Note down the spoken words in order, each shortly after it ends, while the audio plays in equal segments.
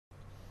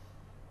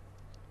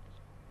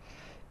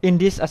In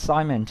this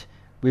assignment,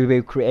 we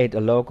will create a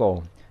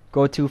logo.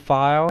 Go to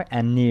File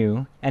and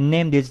New and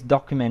name this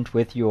document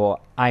with your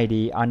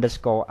ID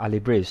underscore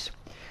Alibis.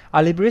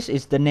 Alibis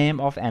is the name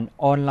of an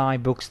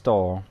online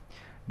bookstore.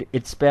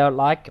 It's spelled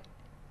like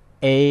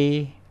ALIBRIS.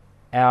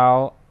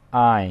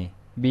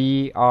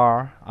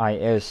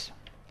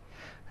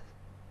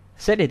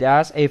 Set it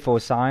as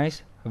A4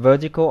 size,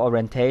 vertical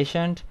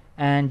orientation,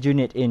 and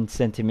unit in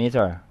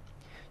centimeter.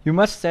 You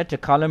must set the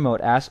color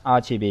mode as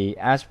RGB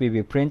as we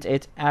will print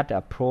it at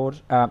a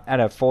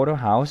photo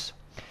house.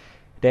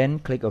 Then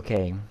click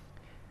OK.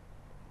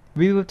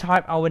 We will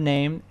type our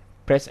name,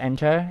 press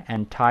enter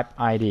and type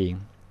ID.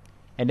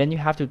 And then you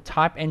have to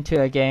type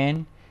enter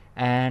again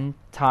and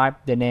type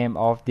the name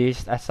of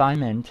this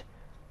assignment,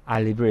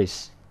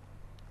 Alibis.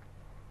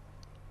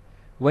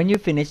 When you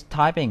finish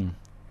typing,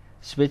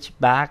 switch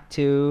back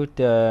to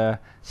the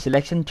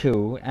selection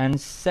tool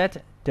and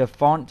set the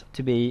font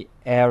to be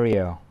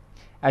Arial.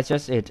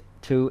 Adjust it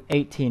to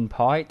 18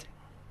 point.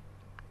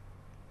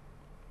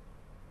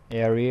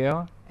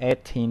 Arial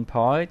 18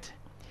 point.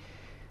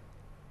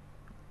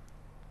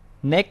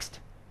 Next,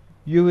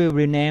 you will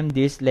rename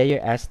this layer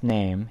as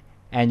name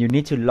and you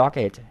need to lock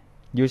it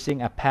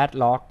using a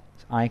padlock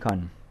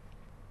icon.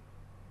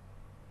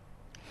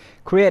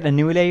 Create a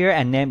new layer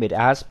and name it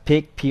as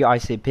pic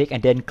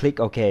and then click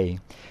OK.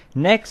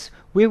 Next,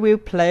 we will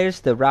place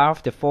the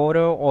rough, the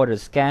photo or the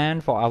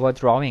scan for our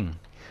drawing.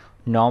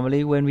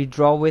 Normally when we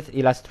draw with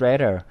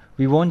Illustrator,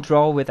 we won't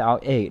draw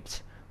without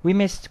it. We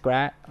may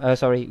sketch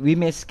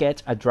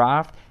a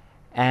draft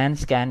and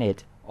scan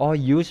it, or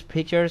use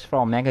pictures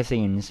from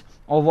magazines,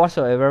 or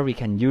whatsoever we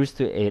can use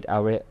to aid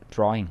our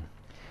drawing.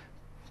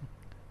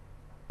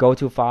 Go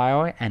to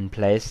File and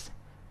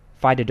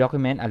find the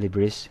document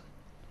Alibis.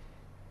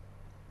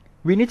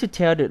 We need to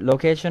tell the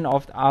location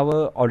of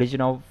our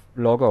original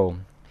logo.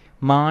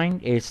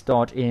 Mine is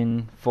stored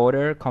in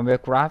folder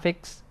Computer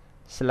Graphics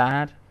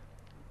 /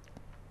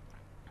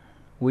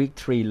 Week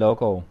 3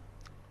 logo.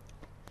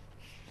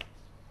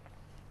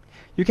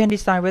 You can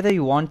decide whether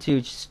you want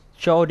to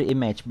show the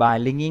image by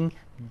linking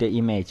the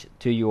image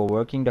to your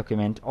working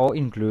document or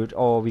include,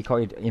 or we call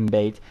it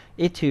embed,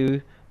 it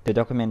to the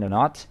document or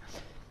not.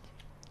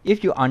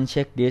 If you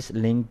uncheck this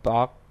link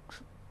box,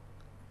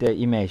 the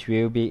image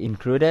will be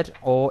included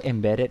or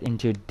embedded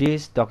into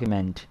this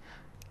document.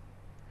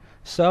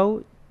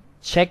 So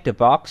check the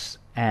box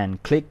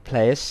and click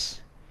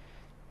place,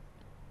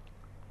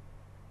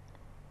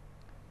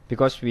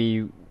 because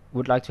we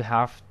would like to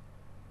have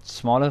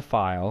smaller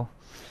file.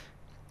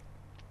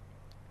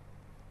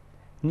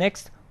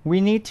 Next,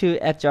 we need to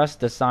adjust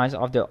the size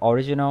of the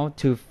original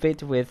to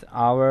fit with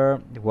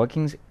our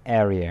working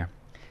area.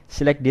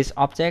 Select this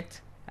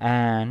object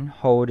and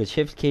hold the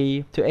Shift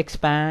key to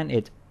expand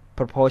it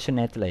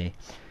proportionately,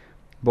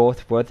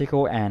 both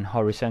vertical and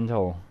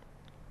horizontal.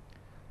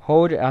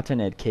 Hold the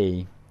alternate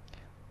key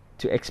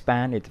to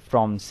expand it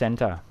from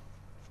center.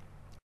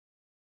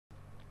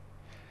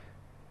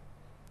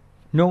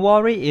 No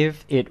worry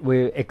if it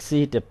will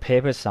exceed the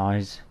paper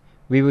size.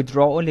 We will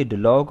draw only the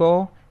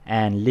logo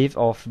and leave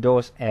off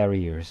those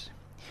areas.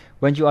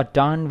 When you are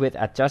done with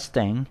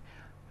adjusting,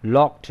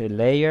 lock the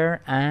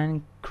layer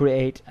and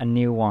create a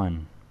new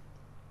one.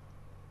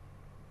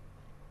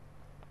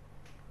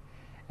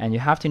 And you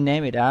have to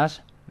name it as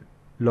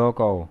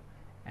logo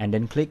and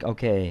then click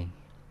OK.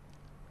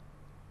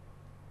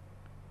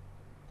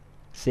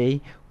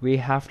 See, we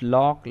have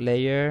locked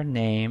layer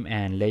name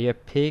and layer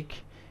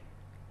pic.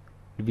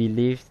 We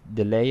leave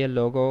the layer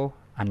logo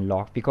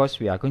unlocked because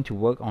we are going to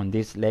work on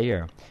this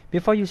layer.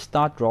 Before you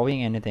start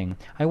drawing anything,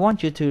 I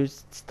want you to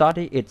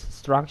study its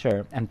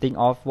structure and think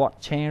of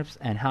what shapes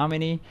and how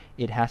many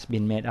it has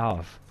been made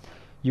of.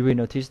 You will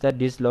notice that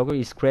this logo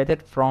is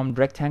created from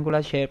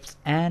rectangular shapes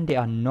and they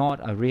are not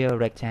a real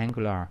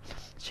rectangular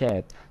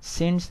shape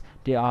since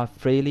they are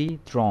freely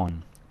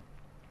drawn.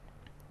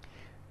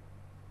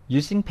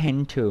 Using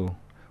pen tool,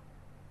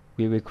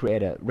 we will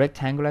create a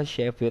rectangular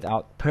shape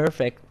without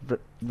perfect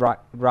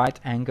right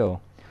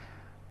angle.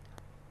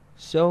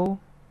 So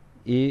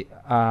if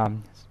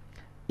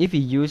we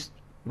use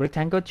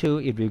rectangle tool,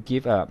 it will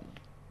give a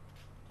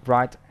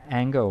right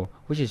angle,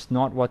 which is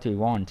not what we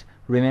want.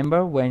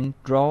 Remember, when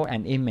draw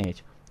an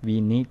image,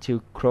 we need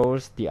to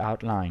close the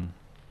outline.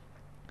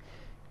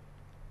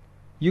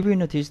 You will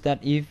notice that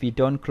if we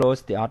don't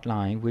close the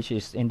outline, which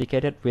is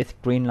indicated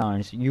with green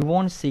lines, you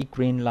won't see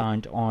green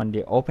lines on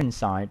the open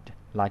side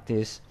like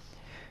this.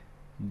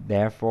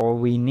 Therefore,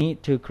 we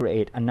need to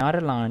create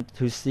another line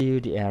to seal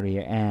the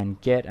area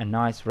and get a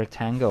nice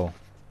rectangle.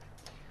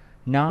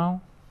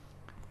 Now,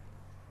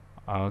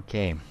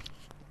 okay.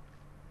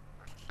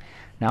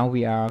 Now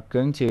we are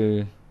going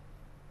to,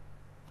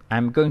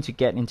 I'm going to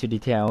get into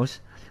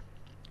details.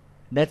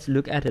 Let's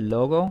look at the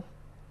logo.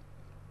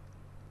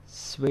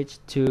 Switch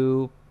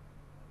to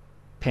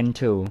pen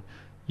tool.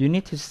 You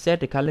need to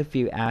set the color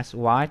field as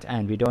white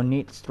and we don't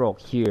need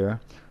stroke here.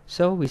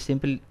 So we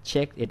simply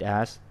check it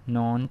as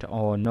none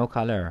or no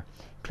color.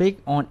 Click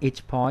on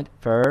each point,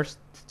 first,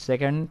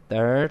 second,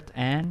 third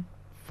and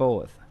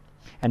fourth.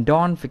 And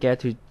don't forget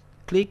to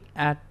click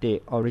at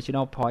the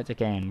original point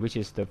again, which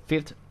is the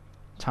 5th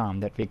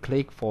time that we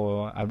click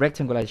for a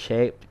rectangular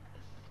shape.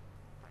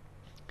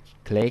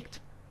 Clicked,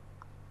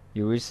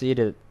 you will see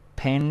the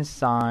pen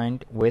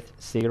sign with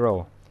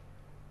 0.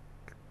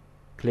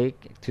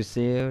 Click to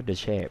seal the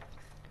shape.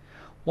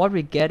 What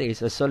we get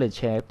is a solid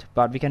shape,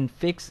 but we can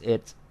fix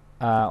its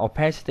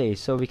opacity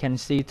so we can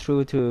see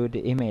through to the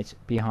image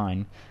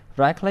behind.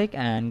 Right click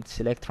and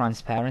select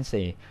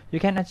transparency. You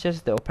can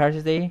adjust the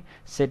opacity,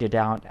 set it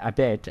down a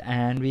bit,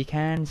 and we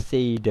can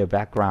see the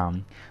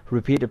background.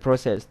 Repeat the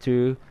process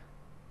to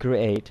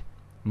create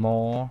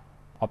more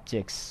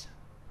objects.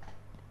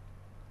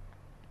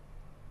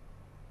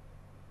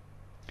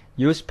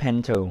 Use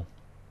pen tool.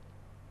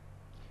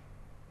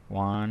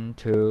 1,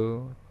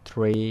 2,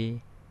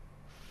 3,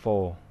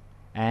 4,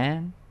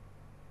 and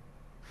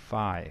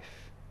 5.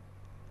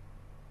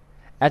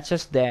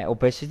 Adjust the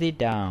opacity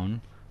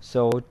down,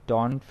 so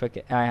don't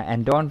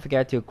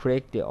forget to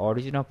click the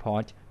original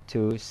point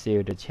to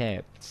seal the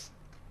shapes.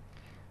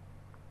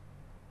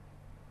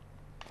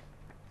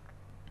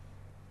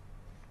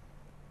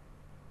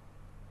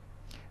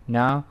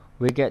 Now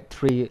we get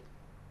 3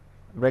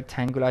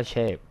 rectangular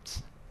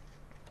shapes.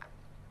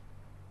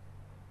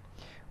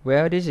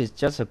 Well, this is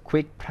just a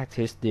quick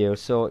practice deal,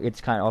 so it's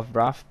kind of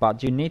rough,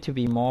 but you need to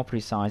be more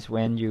precise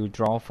when you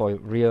draw for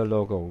real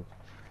logo.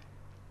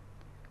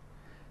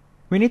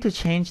 We need to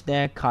change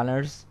their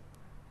colors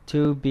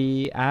to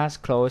be as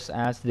close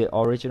as the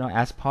original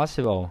as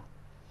possible.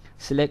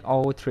 Select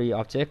all 3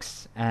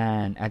 objects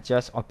and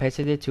adjust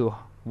opacity to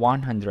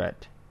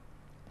 100.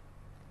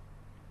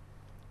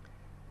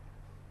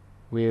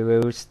 We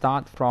will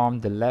start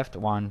from the left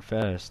one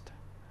first.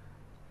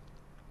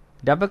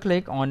 Double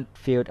click on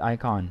field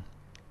icon.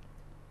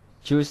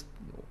 Choose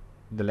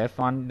the left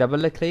one,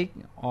 double click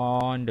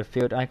on the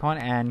field icon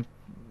and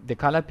the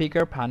color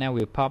picker panel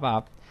will pop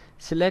up.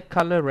 Select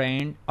color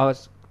range or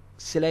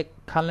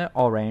select color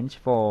orange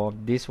for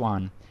this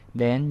one,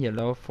 then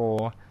yellow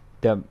for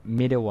the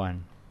middle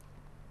one.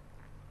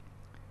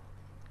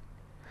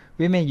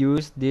 We may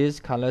use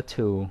this color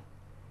tool,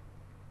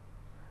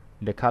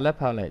 the color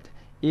palette.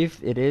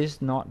 If it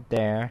is not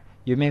there,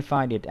 you may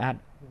find it at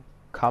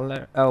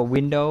color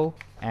window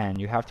and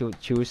you have to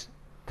choose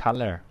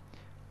color.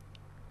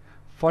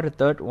 For the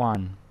third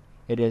one,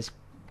 it is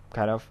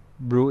kind of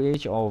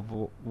bluish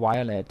or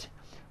violet,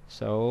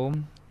 so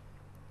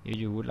if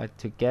you would like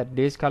to get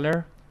this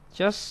color,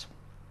 just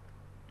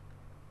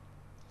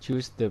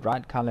choose the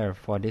right color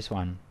for this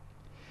one.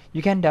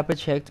 You can double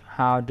check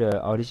how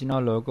the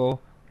original logo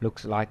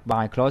looks like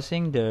by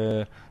closing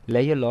the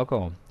layer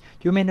logo.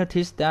 You may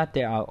notice that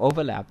they are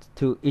overlapped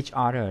to each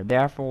other,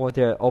 therefore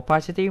the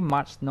opacity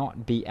must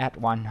not be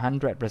at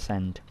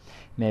 100%.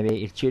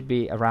 Maybe it should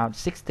be around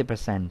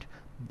 60%.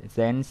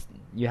 Then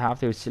you have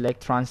to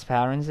select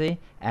transparency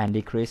and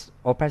decrease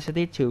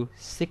opacity to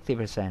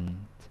 60%.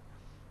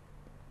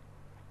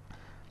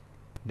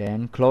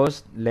 Then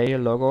close layer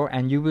logo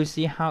and you will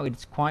see how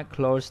it's quite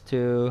close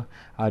to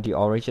the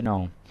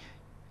original.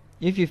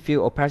 If you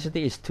feel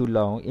opacity is too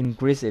low,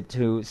 increase it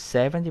to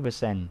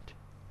 70%.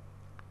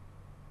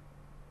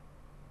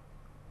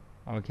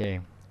 Okay,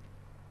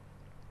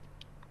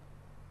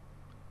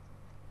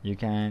 you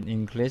can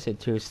increase it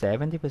to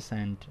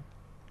 70%.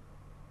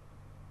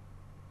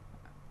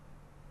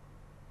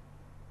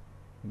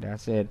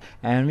 That's it,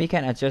 and we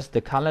can adjust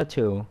the color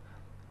too,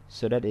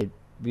 so that it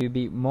will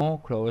be more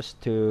close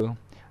to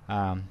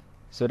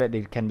so that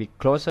it can be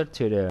closer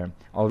to the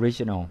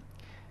original.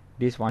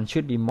 This one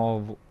should be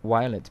more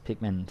violet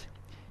pigment.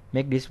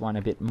 Make this one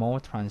a bit more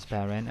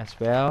transparent as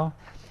well.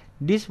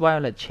 This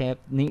violet shape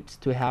needs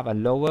to have a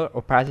lower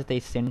opacity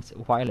since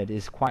violet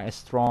is quite a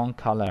strong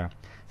color.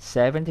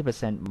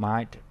 70%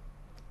 might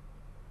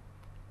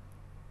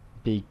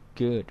be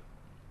good.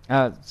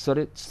 So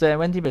that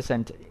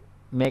 70%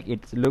 make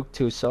it look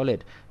too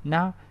solid.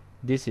 Now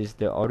this is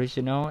the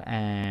original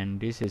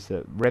and this is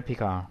the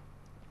replica.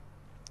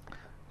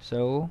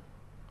 So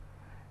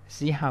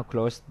see how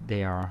close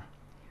they are.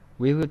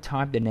 We will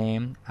type the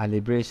name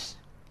Alibis.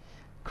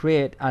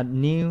 Create a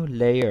new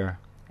layer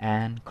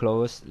and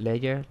close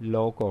layer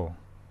logo.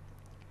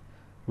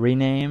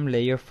 Rename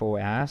layer 4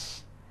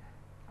 as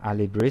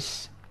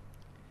Alibis.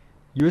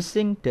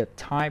 Using the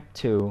type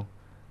tool,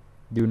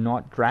 do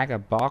not drag a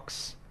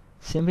box.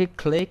 Simply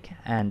click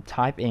and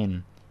type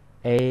in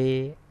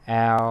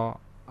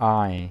ALIBRIS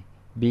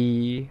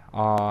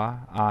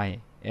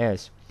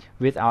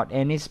without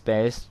any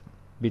space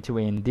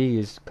between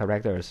these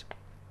characters.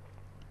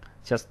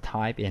 Just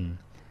type in.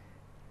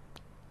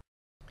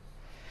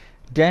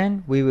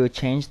 Then we will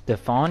change the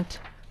font.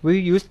 We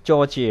use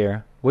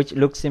Georgia, which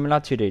looks similar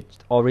to the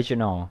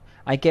original.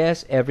 I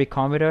guess every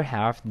computer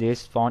have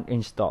this font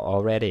installed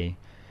already.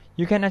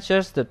 You can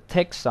adjust the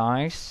text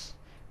size.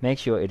 Make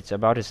sure it's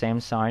about the same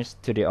size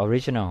to the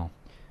original.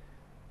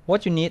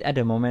 What you need at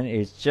the moment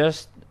is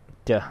just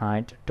the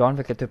height. Don't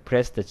forget to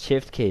press the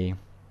Shift key.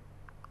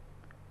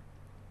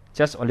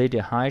 Just only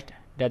the height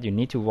that you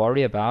need to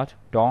worry about.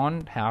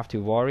 Don't have to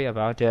worry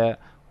about the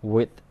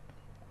width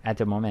at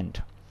the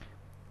moment.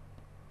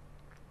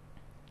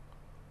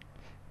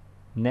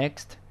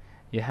 Next,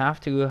 you have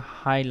to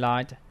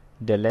highlight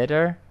the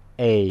letter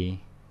A,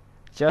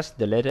 just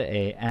the letter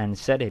A, and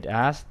set it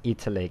as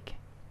italic.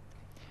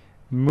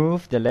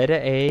 Move the letter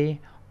A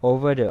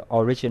over the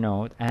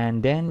original,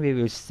 and then we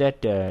will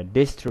set the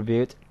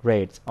distribute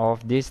rates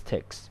of this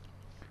text.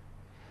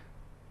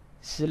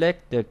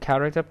 Select the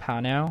character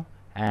panel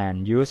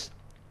and use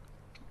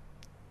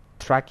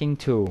tracking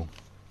tool.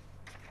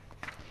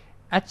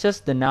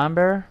 Adjust the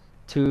number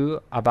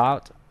to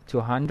about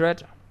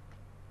 200.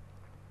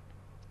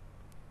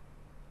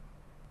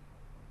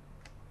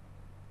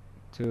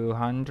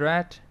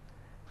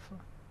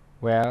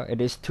 Well,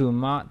 it is too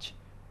much,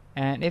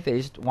 and if it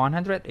is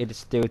 100, it is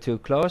still too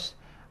close.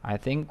 I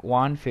think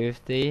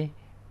 150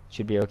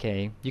 should be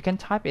okay. You can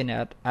type in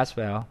it as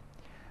well,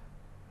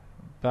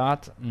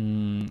 but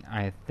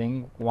I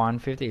think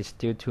 150 is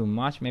still too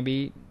much.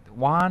 Maybe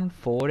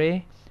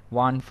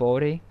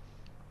 140.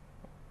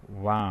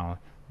 Wow,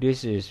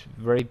 this is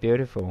very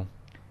beautiful.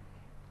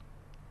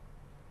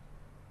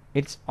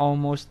 It's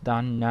almost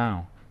done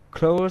now.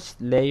 Close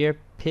layer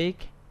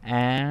pick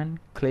and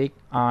click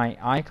eye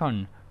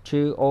icon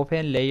to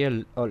open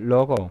layer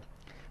logo.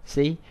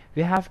 See,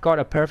 we have got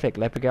a perfect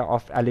replica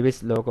of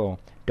Alibis logo.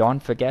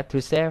 Don't forget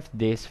to save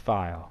this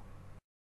file.